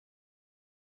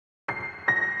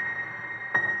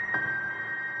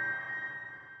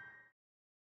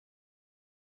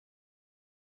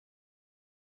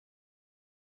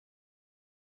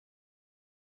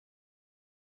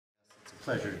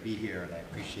pleasure to be here, and I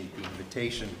appreciate the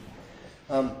invitation.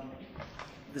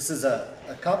 This is a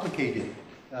complicated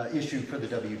issue for the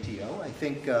WTO. I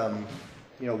think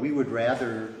we would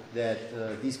rather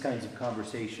that these kinds of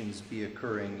conversations be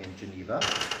occurring in Geneva,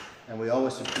 and we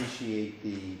always appreciate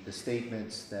the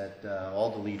statements that all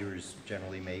the leaders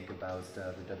generally make about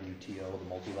the WTO. The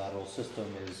multilateral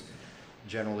system is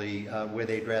generally where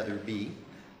they'd rather be.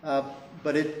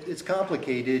 But it's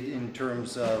complicated in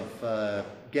terms of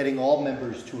getting all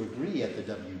members to agree at the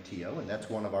WTO, and that's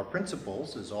one of our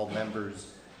principles, is all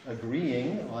members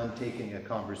agreeing on taking a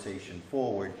conversation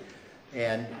forward.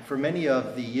 And for many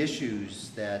of the issues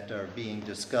that are being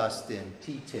discussed in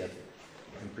TTIP,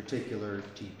 in particular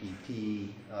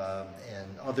TPP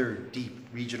and other deep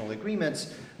regional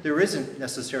agreements, there isn't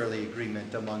necessarily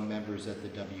agreement among members at the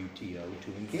WTO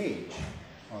to engage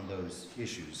on those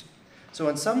issues. So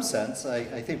in some sense,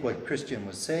 I think what Christian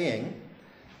was saying,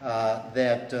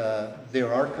 that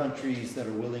there are countries that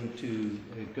are willing to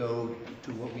go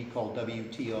to what we call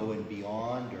WTO and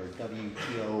beyond, or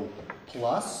WTO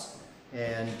plus,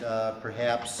 and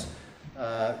perhaps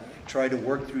try to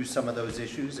work through some of those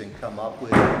issues and come up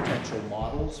with potential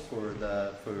models for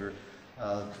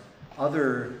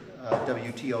other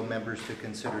WTO members to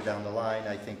consider down the line.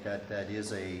 I think that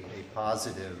is a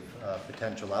positive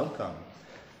potential outcome.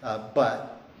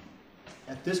 But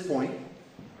at this point,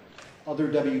 other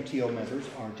WTO members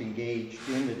aren't engaged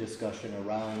in the discussion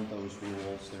around those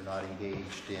rules. They're not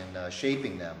engaged in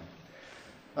shaping them.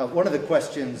 One of the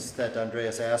questions that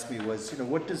Andreas asked me was,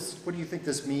 what do you think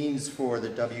this means for the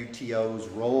WTO's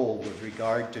role with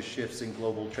regard to shifts in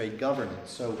global trade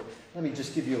governance? So let me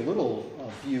just give you a little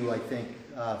view, I think,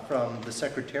 from the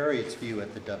Secretariat's view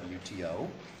at the WTO.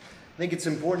 I think it's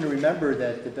important to remember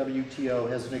that the WTO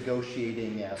has a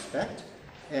negotiating aspect,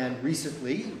 and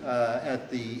recently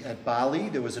at Bali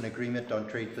there was an agreement on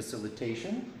trade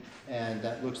facilitation, and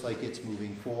that looks like it's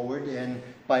moving forward. And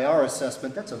by our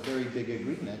assessment, that's a very big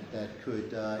agreement that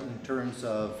could, in terms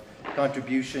of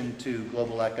contribution to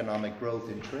global economic growth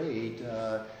and trade,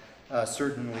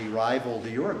 certainly rival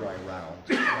the Uruguay round.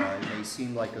 It may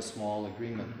seem like a small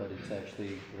agreement, but it's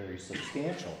actually very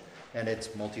substantial, and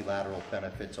its multilateral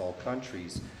benefits all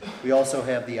countries. We also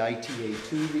have the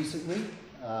ITA2 recently,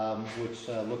 which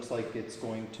looks like it's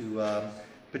going to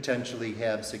potentially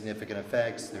have significant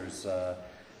effects. There's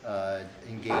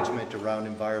engagement around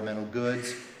environmental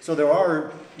goods. So there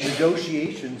are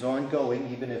negotiations ongoing,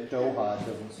 even if Doha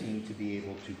doesn't seem to be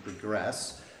able to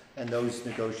progress, and those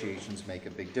negotiations make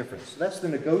a big difference. So that's the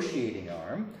negotiating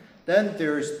arm. Then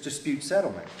there's dispute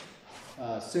settlement.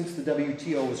 Since the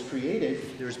WTO was created,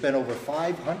 there's been over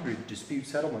 500 dispute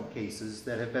settlement cases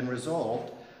that have been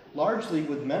resolved, largely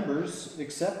with members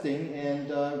accepting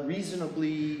and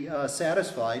reasonably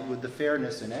satisfied with the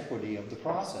fairness and equity of the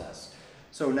process.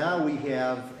 So now we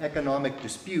have economic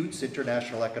disputes,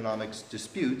 international economics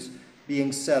disputes,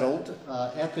 being settled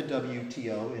at the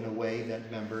WTO in a way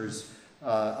that members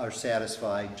are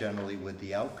satisfied generally with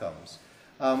the outcomes.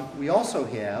 We also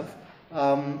have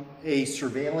a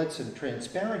surveillance and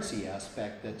transparency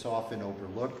aspect that's often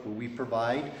overlooked, where we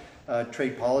provide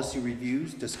trade policy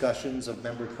reviews, discussions of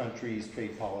member countries'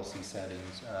 trade policy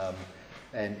settings,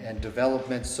 and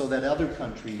developments so that other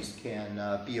countries can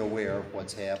be aware of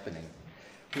what's happening.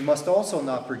 We must also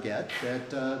not forget that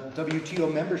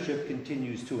WTO membership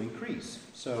continues to increase.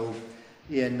 So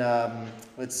in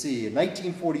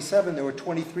 1947 there were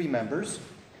 23 members.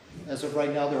 As of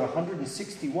right now there are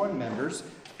 161 members,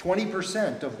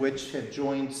 20% of which have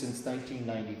joined since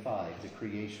 1995, the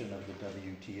creation of the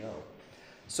WTO.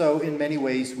 So in many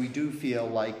ways we do feel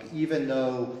like, even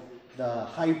though the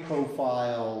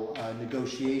high-profile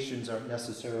negotiations aren't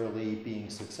necessarily being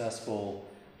successful,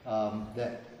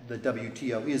 that the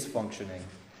WTO is functioning.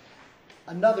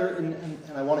 Another, and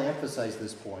I want to emphasize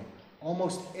this point,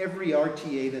 almost every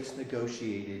RTA that's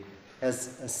negotiated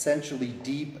has essentially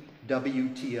deep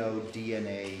WTO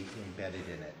DNA embedded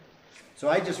in it. So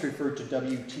I just referred to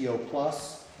WTO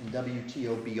plus and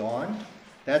WTO beyond.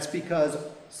 That's because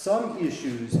some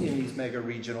issues in these mega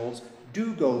regionals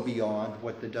do go beyond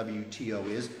what the WTO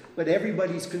is, but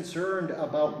everybody's concerned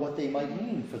about what they might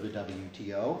mean for the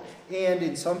WTO, and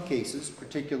in some cases,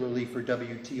 particularly for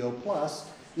WTO plus,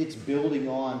 it's building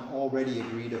on already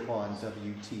agreed upon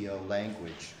WTO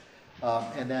language.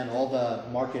 And then all the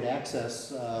market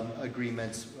access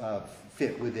agreements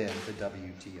fit within the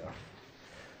WTO.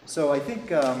 So I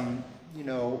think,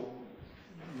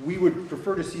 we would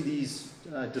prefer to see these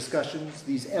discussions,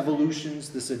 these evolutions,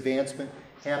 this advancement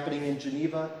happening in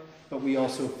Geneva, but we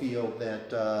also feel that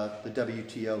the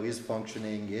WTO is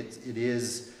functioning. It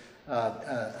is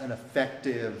playing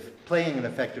an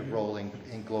effective role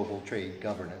in global trade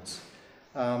governance.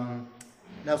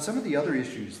 Now, some of the other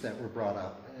issues that were brought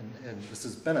up, and this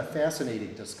has been a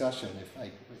fascinating discussion. If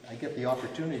I get the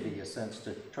opportunity, a sense,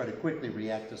 to try to quickly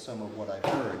react to some of what I've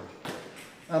heard.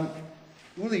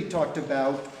 Uli talked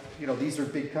about, these are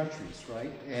big countries,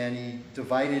 right? And he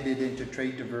divided it into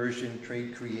trade diversion,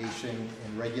 trade creation,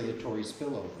 and regulatory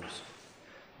spillovers.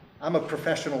 I'm a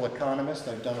professional economist.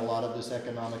 I've done a lot of this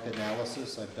economic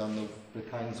analysis. I've done the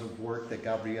kinds of work that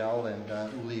Gabrielle and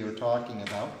Uli are talking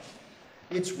about.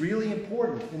 It's really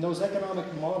important in those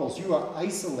economic models, you are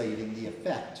isolating the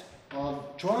effect of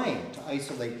trying to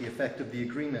isolate the effect of the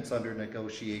agreements under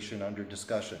negotiation, under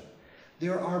discussion.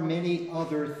 There are many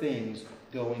other things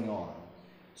going on.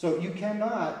 So you can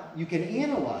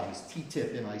analyze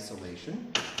TTIP in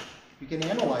isolation. You can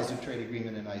analyze a trade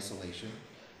agreement in isolation.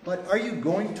 But are you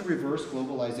going to reverse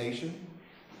globalization?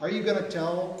 Are you going to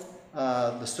tell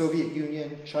the Soviet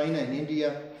Union, China, and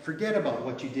India, forget about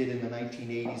what you did in the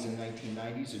 1980s and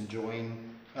 1990s and join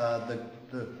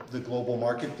the global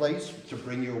marketplace to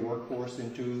bring your workforce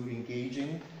into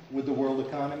engaging with the world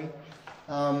economy?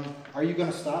 Are you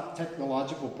going to stop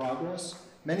technological progress?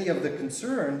 Many of the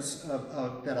concerns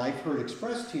that I've heard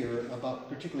expressed here about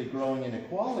particularly growing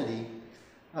inequality,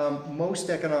 most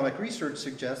economic research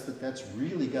suggests that that's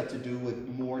really got to do with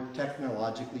more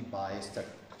technologically biased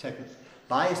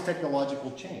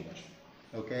technological change,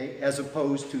 okay, as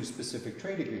opposed to specific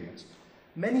trade agreements.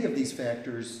 Many of these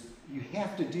factors you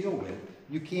have to deal with.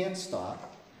 You can't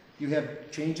stop. You have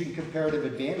changing comparative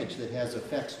advantage that has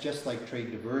effects just like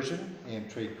trade diversion and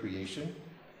trade creation.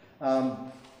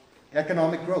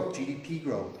 Economic growth, GDP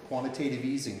growth, quantitative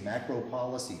easing, macro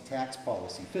policy, tax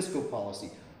policy, fiscal policy.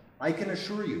 I can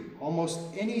assure you, almost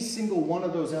any single one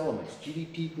of those elements,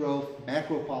 GDP growth,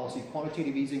 macro policy,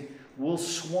 quantitative easing, will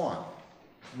swamp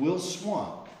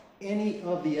any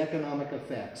of the economic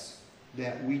effects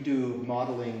that we do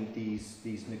modeling these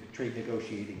trade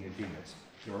negotiating agreements.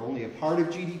 They're only a part of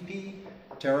GDP.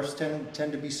 Tariffs tend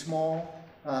to be small.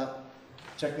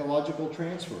 Technological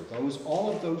transfer,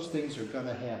 all of those things are going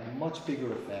to have much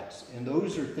bigger effects, and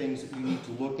those are things that you need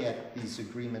to look at these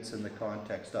agreements in the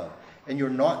context of. And you're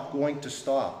not going to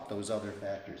stop those other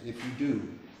factors. If you do,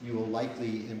 you will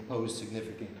likely impose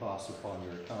significant costs upon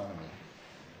your economy.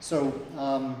 So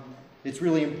it's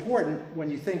really important when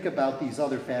you think about these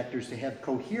other factors to have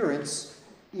coherence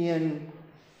in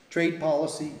trade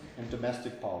policy and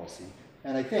domestic policy.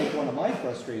 And I think one of my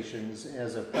frustrations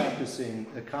as a practicing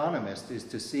economist is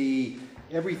to see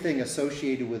everything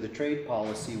associated with a trade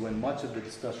policy when much of the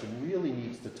discussion really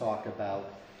needs to talk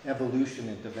about evolution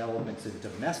and developments in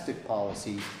domestic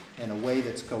policy in a way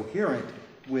that's coherent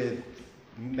with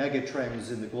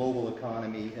megatrends in the global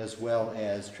economy as well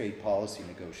as trade policy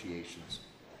negotiations.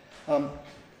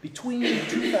 Between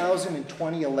 2000 and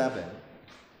 2011,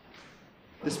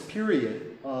 this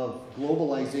period of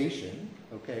globalization,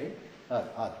 okay,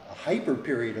 a hyper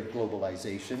period of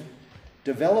globalization,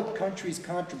 developed countries'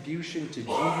 contribution to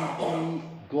GDP,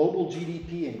 global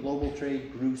GDP and global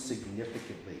trade grew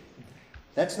significantly.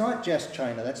 That's not just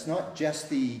China, that's not just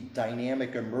the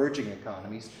dynamic emerging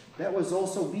economies, that was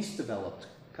also least developed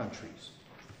countries.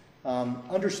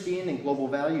 Understanding global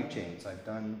value chains. I've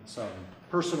done some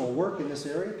personal work in this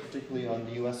area, particularly on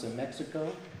the US and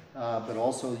Mexico, but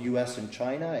also US and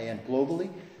China and globally.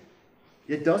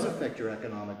 It does affect your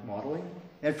economic modeling.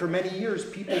 And for many years,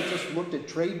 people just looked at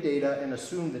trade data and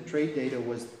assumed that trade data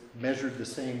was measured the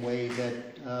same way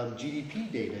that GDP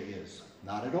data is.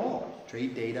 Not at all.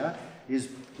 Trade data is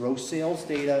gross sales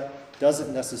data,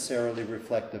 doesn't necessarily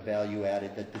reflect the value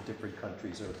added that the different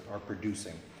countries are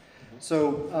producing.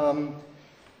 So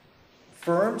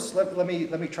firms, let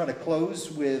me try to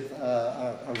close with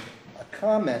a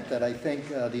comment that I think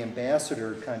the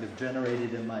ambassador kind of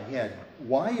generated in my head.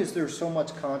 Why is there so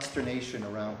much consternation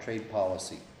around trade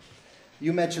policy?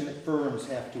 You mentioned that firms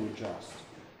have to adjust.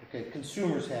 Okay,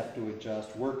 consumers have to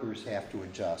adjust, workers have to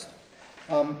adjust.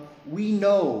 We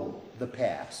know the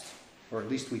past, or at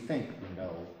least we think we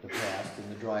know the past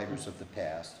and the drivers of the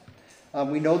past.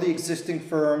 We know the existing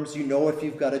firms. You know if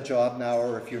you've got a job now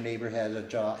or if your neighbor has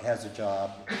a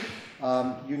job.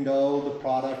 You know the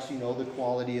products, you know the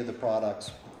quality of the products.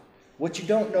 What you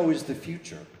don't know is the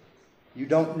future. You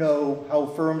don't know how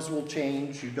firms will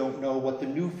change. You don't know what the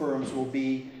new firms will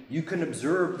be. You can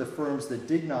observe the firms that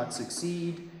did not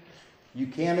succeed. You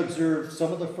can observe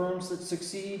some of the firms that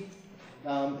succeed.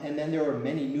 And then there are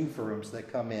many new firms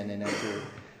that come in and enter.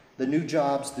 The new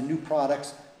jobs, the new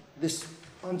products. This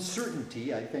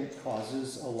uncertainty, I think,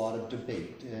 causes a lot of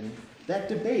debate. And that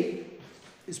debate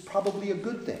is probably a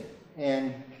good thing.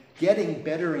 And getting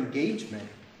better engagement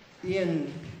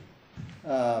in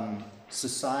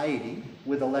society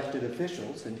with elected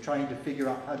officials and trying to figure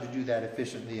out how to do that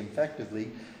efficiently and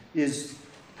effectively is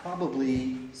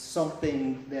probably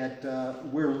something that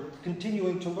we're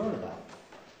continuing to learn about.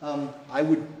 I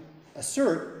would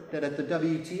assert that at the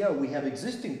WTO we have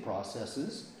existing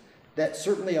processes that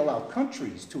certainly allow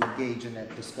countries to engage in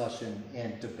that discussion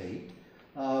and debate.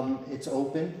 It's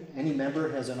open, any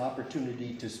member has an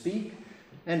opportunity to speak,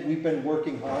 and we've been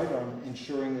working hard on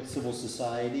ensuring that civil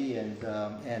society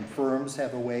and firms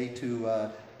have a way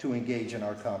to engage in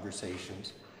our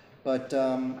conversations. But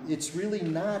it's really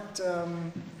not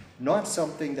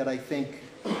something that I think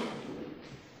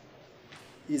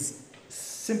is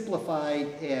simplified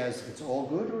as it's all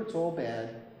good or it's all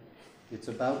bad. It's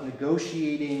about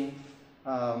negotiating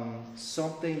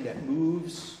something that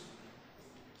moves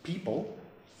people,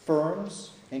 firms,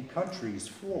 and countries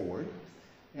forward,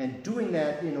 and doing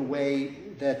that in a way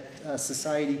that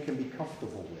society can be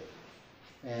comfortable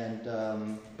with.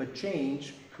 And, but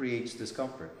change creates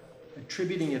discomfort.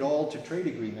 Attributing it all to trade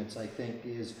agreements, I think,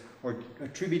 or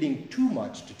attributing too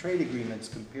much to trade agreements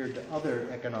compared to other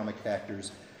economic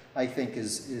factors, I think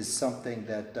is something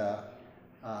that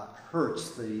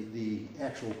hurts the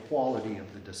actual quality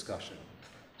of the discussion.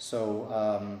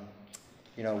 So,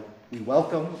 you know, we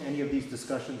welcome any of these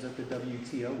discussions at the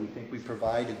WTO. We think we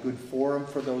provide a good forum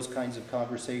for those kinds of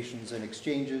conversations and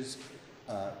exchanges.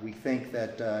 We think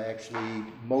that actually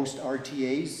most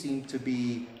RTAs seem to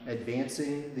be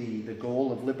advancing the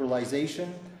goal of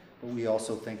liberalization, but we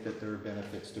also think that there are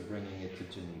benefits to bringing it to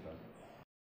Geneva.